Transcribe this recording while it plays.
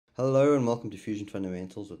Hello and welcome to Fusion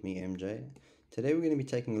Fundamentals with me, MJ. Today we're going to be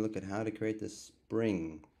taking a look at how to create this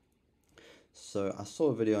spring. So I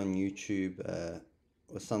saw a video on YouTube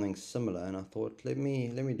with something similar, and I thought let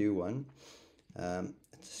me do one.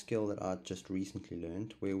 It's a skill that I just recently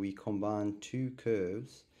learned, where we combine two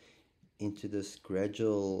curves into this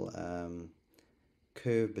gradual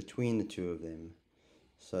curve between the two of them.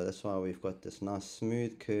 So that's why we've got this nice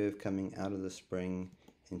smooth curve coming out of the spring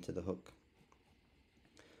into the hook.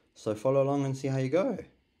 So follow along and see how you go.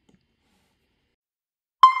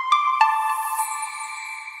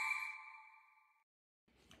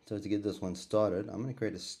 So to get this one started, I'm going to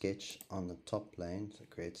create a sketch on the top plane. So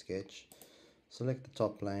create sketch, select the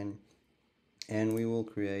top plane, and we will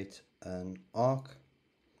create an arc.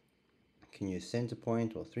 You can use center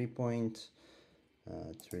point or 3 point.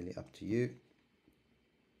 It's really up to you.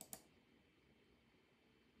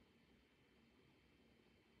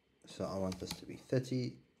 So I want this to be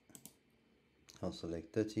 30. I'll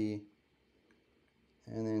select 30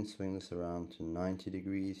 and then swing this around to 90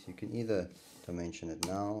 degrees. You can either dimension it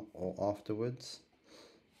now or afterwards.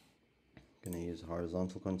 I'm going to use a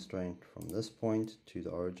horizontal constraint from this point to the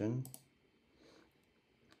origin,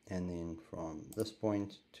 and then from this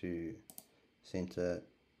point to center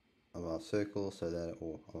of our circle, so that,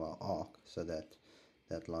 or of our arc, so that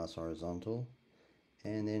that lies horizontal.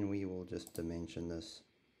 And then we will just dimension this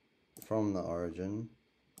from the origin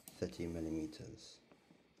 30 millimeters.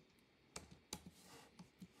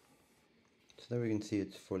 So there we can see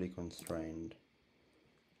it's fully constrained.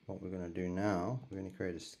 What we're going to do now, we're going to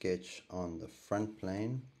create a sketch on the front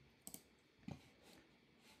plane.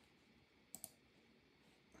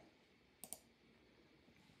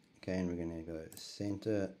 Okay, and we're going to go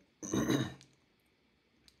center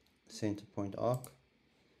center point arc.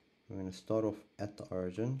 We're going to start off at the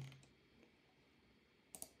origin.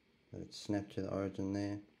 Let it snap to the origin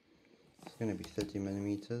there. It's going to be 30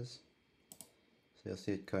 millimeters. So you'll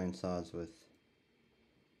see it coincides with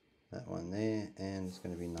that one there, and it's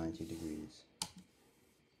going to be 90 degrees.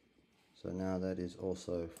 So now that is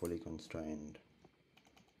also fully constrained.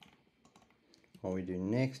 What we do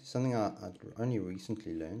next, something I only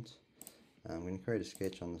recently learned. I'm going to create a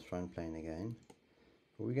sketch on this front plane again.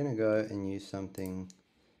 But we're going to go and use something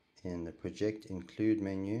in the Project Include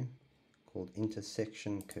menu called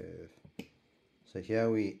Intersection Curve. So here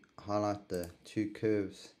we highlight the two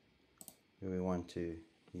curves that we want to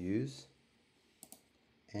use,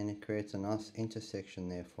 and it creates a nice intersection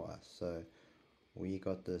there for us. So we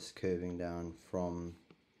got this curving down from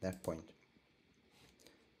that point.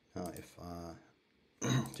 Now if I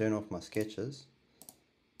turn off my sketches,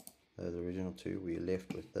 those original two, we're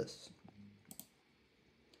left with this.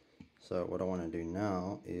 So what I want to do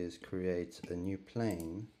now is create a new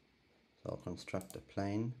plane. So I'll construct a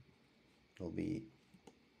plane. It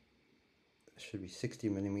should be 60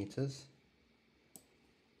 millimeters.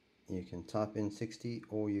 You can type in 60,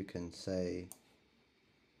 or you can say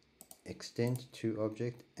extend to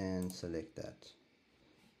object and select that.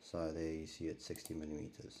 So there you see it's 60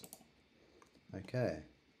 millimeters. Okay,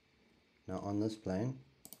 now on this plane,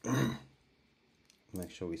 make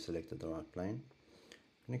sure we selected the right plane.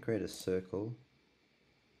 I'm going to create a circle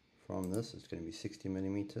from this. It's going to be 60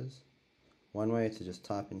 millimeters. One way to just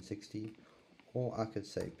type in 60, or I could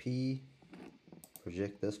say P,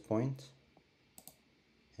 project this point,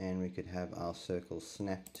 and we could have our circle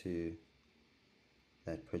snap to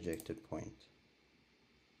that projected point.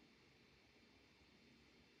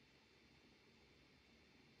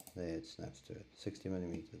 There it snaps to it, 60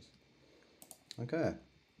 millimeters. Okay,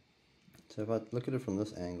 so if I look at it from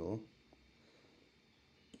this angle,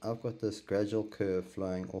 I've got this gradual curve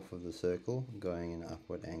flowing off of the circle going in an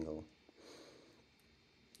upward angle.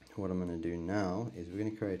 What I'm going to do now is we're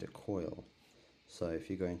going to create a coil. So if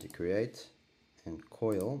you go into create and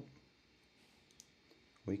coil,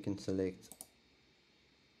 we can select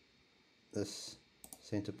this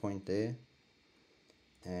center point there,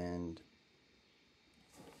 and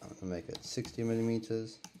I'm going to make it 60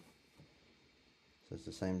 millimeters. So it's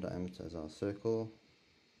the same diameter as our circle.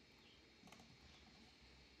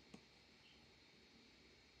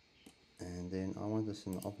 And then I want this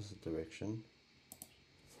in the opposite direction,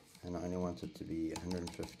 and I only want it to be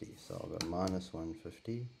 150. So I'll go minus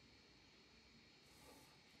 150.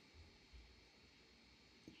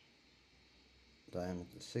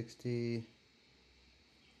 Diameter 60.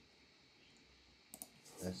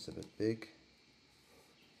 That's a bit big.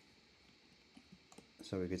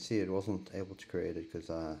 So we could see it wasn't able to create it because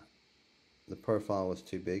the profile was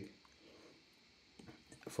too big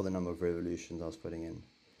for the number of revolutions I was putting in.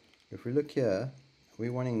 If we look here,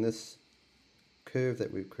 we're wanting this curve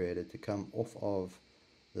that we've created to come off of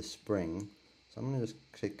the spring. So I'm going to just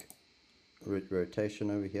click rotation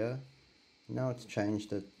over here. Now it's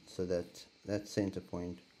changed it so that that center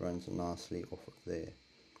point runs nicely off of there.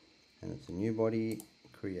 And it's a new body,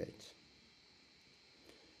 create.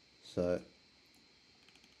 So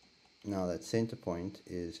now that center point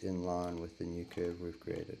is in line with the new curve we've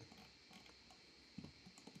created.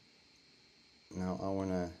 Now I want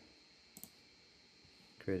to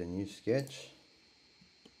create a new sketch.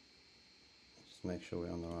 Just make sure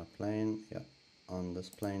we're on the right plane. Yeah, on this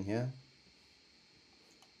plane here.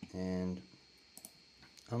 And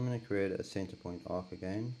I'm going to create a center point arc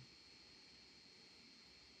again.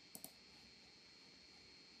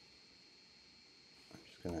 I'm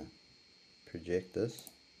just going to project this.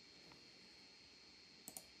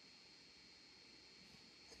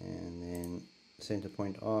 And then center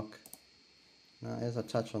point arc. Now as I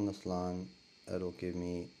touch on this line, it'll give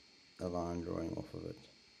me a line drawing off of it.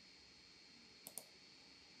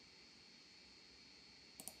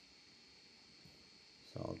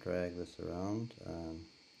 So I'll drag this around.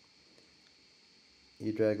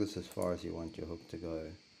 You drag this as far as you want your hook to go.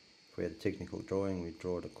 If we had a technical drawing, we'd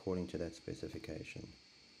draw it according to that specification.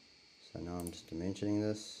 So now I'm just dimensioning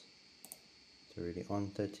this. It's already on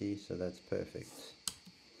 30, so that's perfect.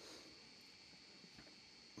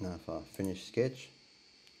 Now if I finish sketch,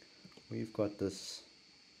 we've got this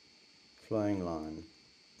flowing line.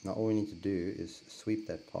 Now all we need to do is sweep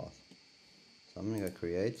that path. So I'm going to go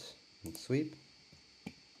create and sweep.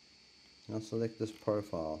 And I'll select this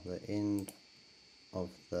profile, the end of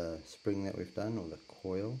the spring that we've done, or the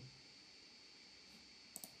coil.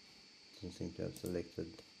 Doesn't seem to have selected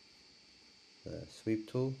the sweep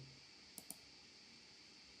tool.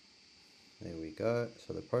 There we go.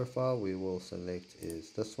 So the profile we will select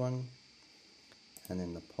is this one, and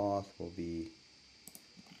then the path will be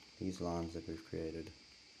these lines that we've created.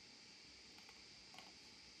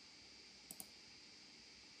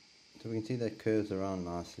 So we can see that curves around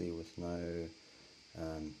nicely with no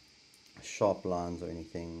sharp lines or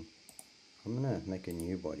anything. I'm going to make a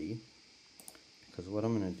new body, because what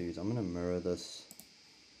I'm going to do is I'm going to mirror this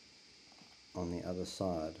on the other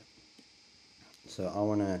side. So I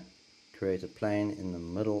want to create a plane in the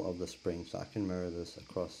middle of the spring, so I can mirror this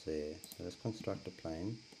across there. So let's construct a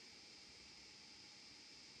plane.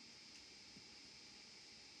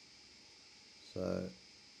 So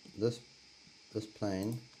this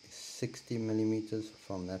plane is 60 millimeters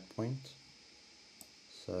from that point.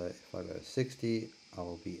 So if I go 60, I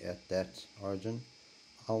will be at that origin.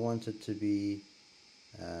 I want it to be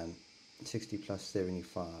 60 plus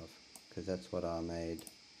 75, because that's what I made.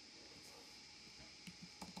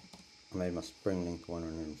 I made my spring length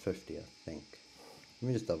 150, I think. Let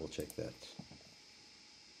me just double check that.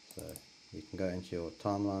 So you can go into your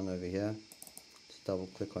timeline over here, just double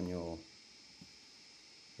click on your,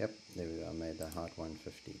 yep, there we go, I made the height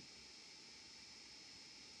 150.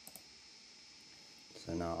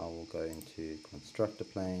 So now I will go into construct a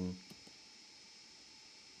plane,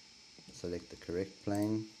 select the correct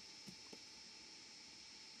plane,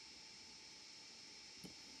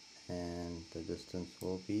 and the distance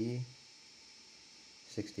will be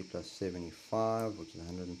 60 plus 75, which is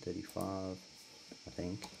 135, I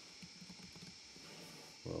think.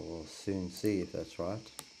 Well, we'll soon see if that's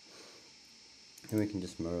right. And we can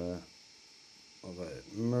just mirror, I'll go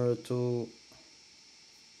mirror tool,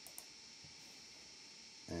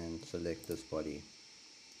 and select this body.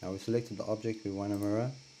 Now we selected the object we want to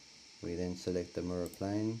mirror. We then select the mirror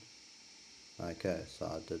plane. Okay, so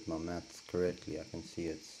I did my maths correctly. I can see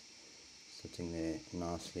it's sitting there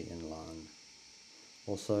nicely in line.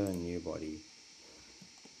 Also a new body.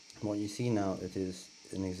 What you see now, it is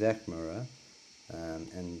an exact mirror,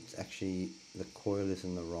 and it's actually the coil is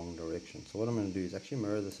in the wrong direction. So what I'm going to do is actually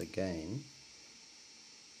mirror this again,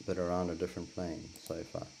 but around a different plane. So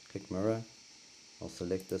if I click mirror, I'll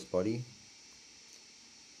select this body,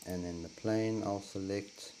 and then the plane I'll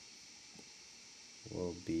select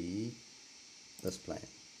will be this plane.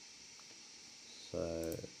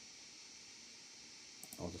 So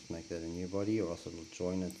I'll just make that a new body, or else it'll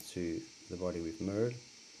join it to the body we've mirrored.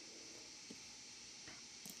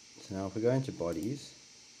 So now if we go into bodies,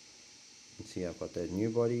 you can see I've got that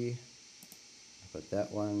new body, I've got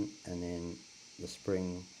that one, and then the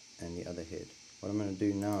spring and the other head. What I'm going to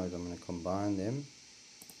do now is I'm going to combine them,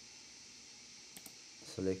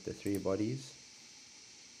 select the three bodies,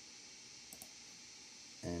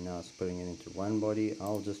 and now it's putting it into one body.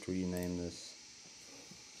 I'll just rename this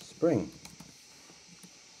spring.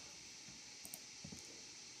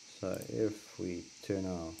 So if we turn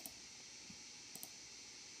our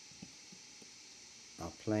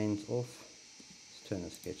planes off, let's turn the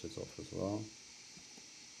sketches off as well.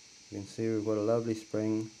 You can see we've got a lovely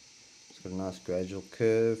spring. It's got a nice gradual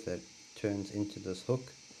curve that turns into this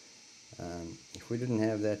hook. If we didn't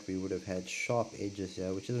have that, we would have had sharp edges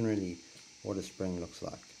here, which isn't really what a spring looks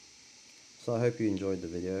like. So I hope you enjoyed the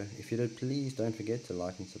video. If you did, please don't forget to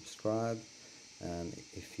like and subscribe.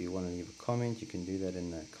 If you want to leave a comment, you can do that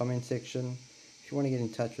in the comment section. If you want to get in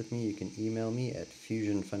touch with me, you can email me at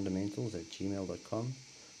fusionfundamentals@gmail.com.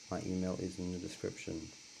 My email is in the description.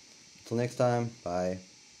 Until next time, bye.